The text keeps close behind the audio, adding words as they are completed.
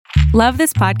Love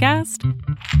this podcast?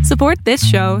 Support this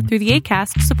show through the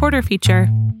Acast supporter feature.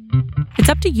 It's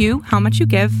up to you how much you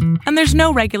give, and there's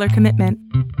no regular commitment.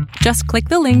 Just click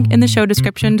the link in the show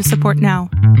description to support now.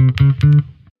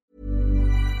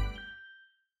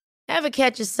 Ever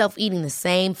catch yourself eating the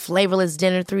same flavorless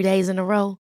dinner 3 days in a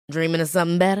row? Dreaming of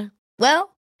something better?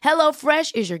 Well,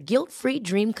 HelloFresh is your guilt-free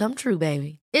dream come true,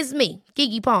 baby. It's me,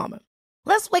 Keke Palmer.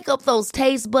 Let's wake up those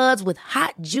taste buds with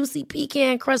hot, juicy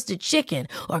pecan-crusted chicken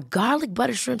or garlic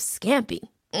butter shrimp scampi.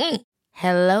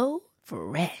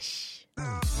 HelloFresh.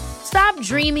 Stop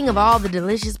dreaming of all the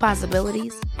delicious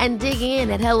possibilities and dig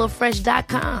in at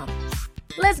HelloFresh.com.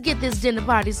 Let's get this dinner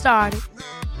party started.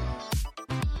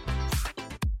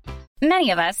 Many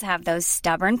of us have those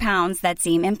stubborn pounds that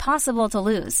seem impossible to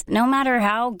lose, no matter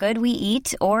how good we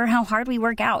eat or how hard we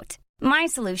work out. My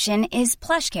solution is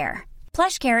PlushCare.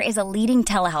 PlushCare is a leading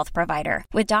telehealth provider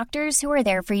with doctors who are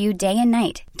there for you day and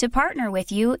night to partner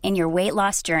with you in your weight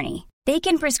loss journey. They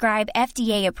can prescribe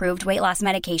FDA-approved weight loss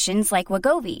medications like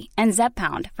Wegovy and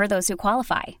Zepbound for those who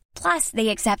qualify. Plus, they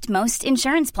accept most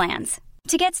insurance plans.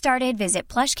 To get started, visit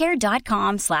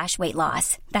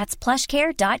plushcare.com/weightloss. That's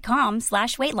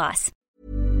plushcare.com/weightloss.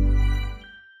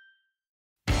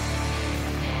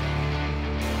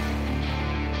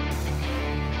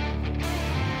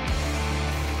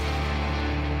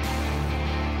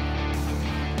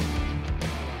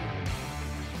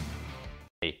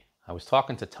 I was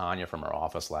talking to Tanya from her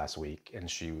office last week,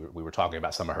 and we were talking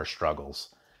about some of her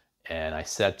struggles. And I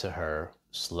said to her,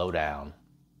 slow down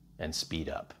and speed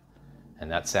up. And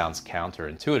that sounds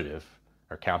counterintuitive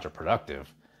or counterproductive,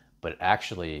 but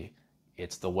actually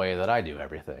it's the way that I do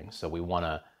everything. So we want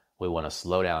to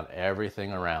slow down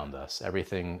everything around us,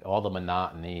 everything, all the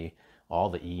monotony, all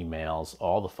the emails,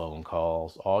 all the phone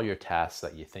calls, all your tasks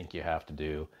that you think you have to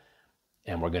do.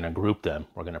 And we're going to group them.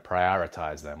 We're going to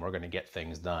prioritize them. We're going to get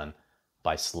things done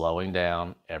by slowing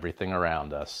down everything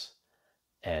around us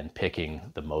and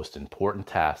picking the most important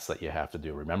tasks that you have to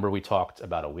do. Remember, we talked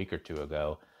about a week or two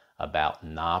ago about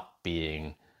not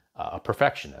being a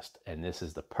perfectionist. And this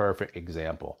is the perfect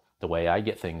example. The way I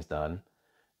get things done,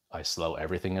 I slow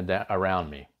everything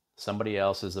around me. Somebody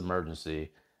else's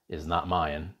emergency is not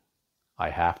mine.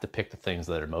 I have to pick the things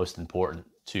that are most important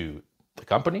to the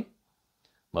company,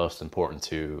 most important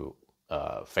to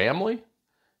family,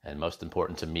 and most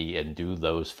important to me, and do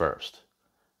those first.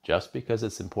 Just because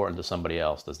it's important to somebody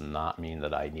else does not mean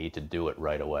that I need to do it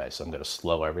right away. So I'm going to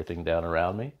slow everything down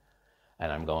around me,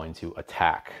 and I'm going to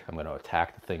attack. I'm going to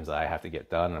attack the things that I have to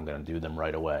get done, and I'm going to do them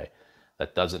right away.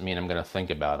 That doesn't mean I'm going to think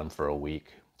about them for a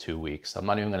week, 2 weeks. I'm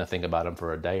not even going to think about them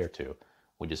for a day or two.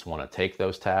 We just want to take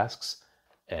those tasks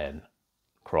and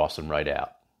cross them right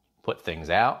out. Put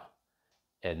things out,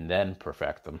 and then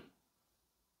perfect them.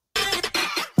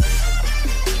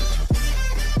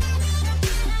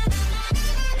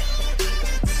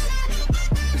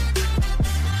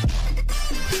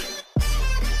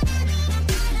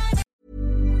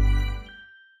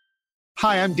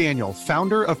 Hi, I'm Daniel,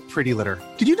 founder of Pretty Litter.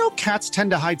 Did you know cats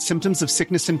tend to hide symptoms of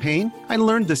sickness and pain? I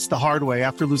learned this the hard way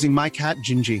after losing my cat,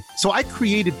 Gingy. So I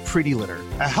created Pretty Litter,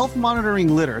 a health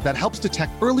monitoring litter that helps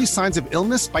detect early signs of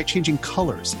illness by changing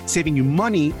colors, saving you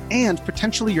money and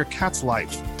potentially your cat's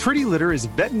life. Pretty Litter is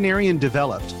veterinarian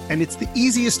developed, and it's the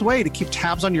easiest way to keep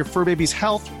tabs on your fur baby's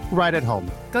health right at home.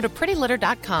 Go to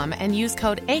prettylitter.com and use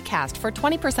code ACAST for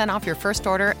 20% off your first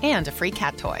order and a free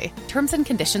cat toy. Terms and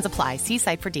conditions apply. See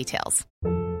site for details.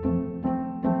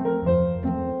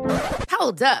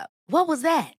 Hold up. What was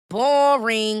that?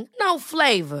 Boring. No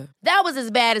flavor. That was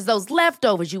as bad as those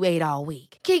leftovers you ate all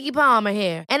week. Keke Palmer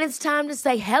here, and it's time to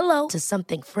say hello to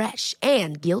something fresh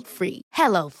and guilt-free.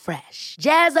 HelloFresh.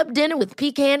 Jazz up dinner with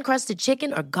pecan-crusted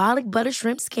chicken or garlic butter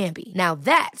shrimp scampi. Now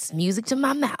that's music to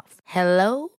my mouth.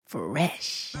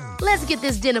 HelloFresh. Let's get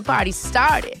this dinner party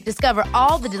started. Discover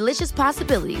all the delicious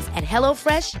possibilities at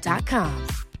HelloFresh.com.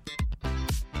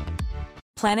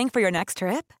 Planning for your next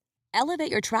trip?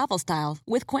 Elevate your travel style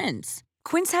with Quince.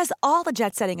 Quince has all the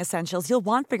jet-setting essentials you'll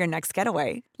want for your next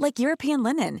getaway, like European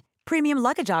linen, premium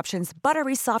luggage options,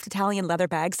 buttery soft Italian leather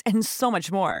bags, and so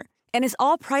much more. And is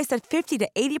all priced at 50 to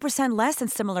 80% less than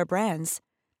similar brands.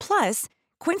 Plus,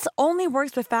 Quince only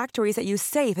works with factories that use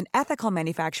safe and ethical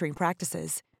manufacturing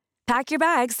practices. Pack your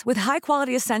bags with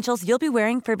high-quality essentials you'll be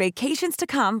wearing for vacations to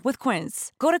come with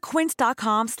Quince. Go to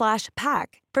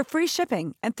quince.com/pack for free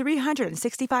shipping and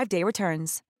 365-day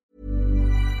returns.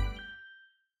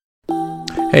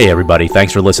 Hey everybody,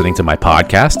 thanks for listening to my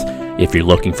podcast. If you're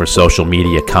looking for social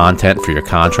media content for your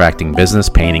contracting business,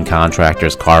 painting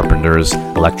contractors, carpenters,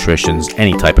 electricians,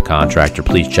 any type of contractor,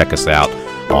 please check us out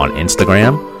on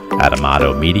Instagram at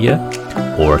Amato Media,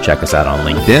 or check us out on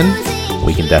LinkedIn.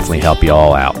 We can definitely help you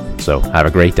all out. So have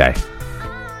a great day.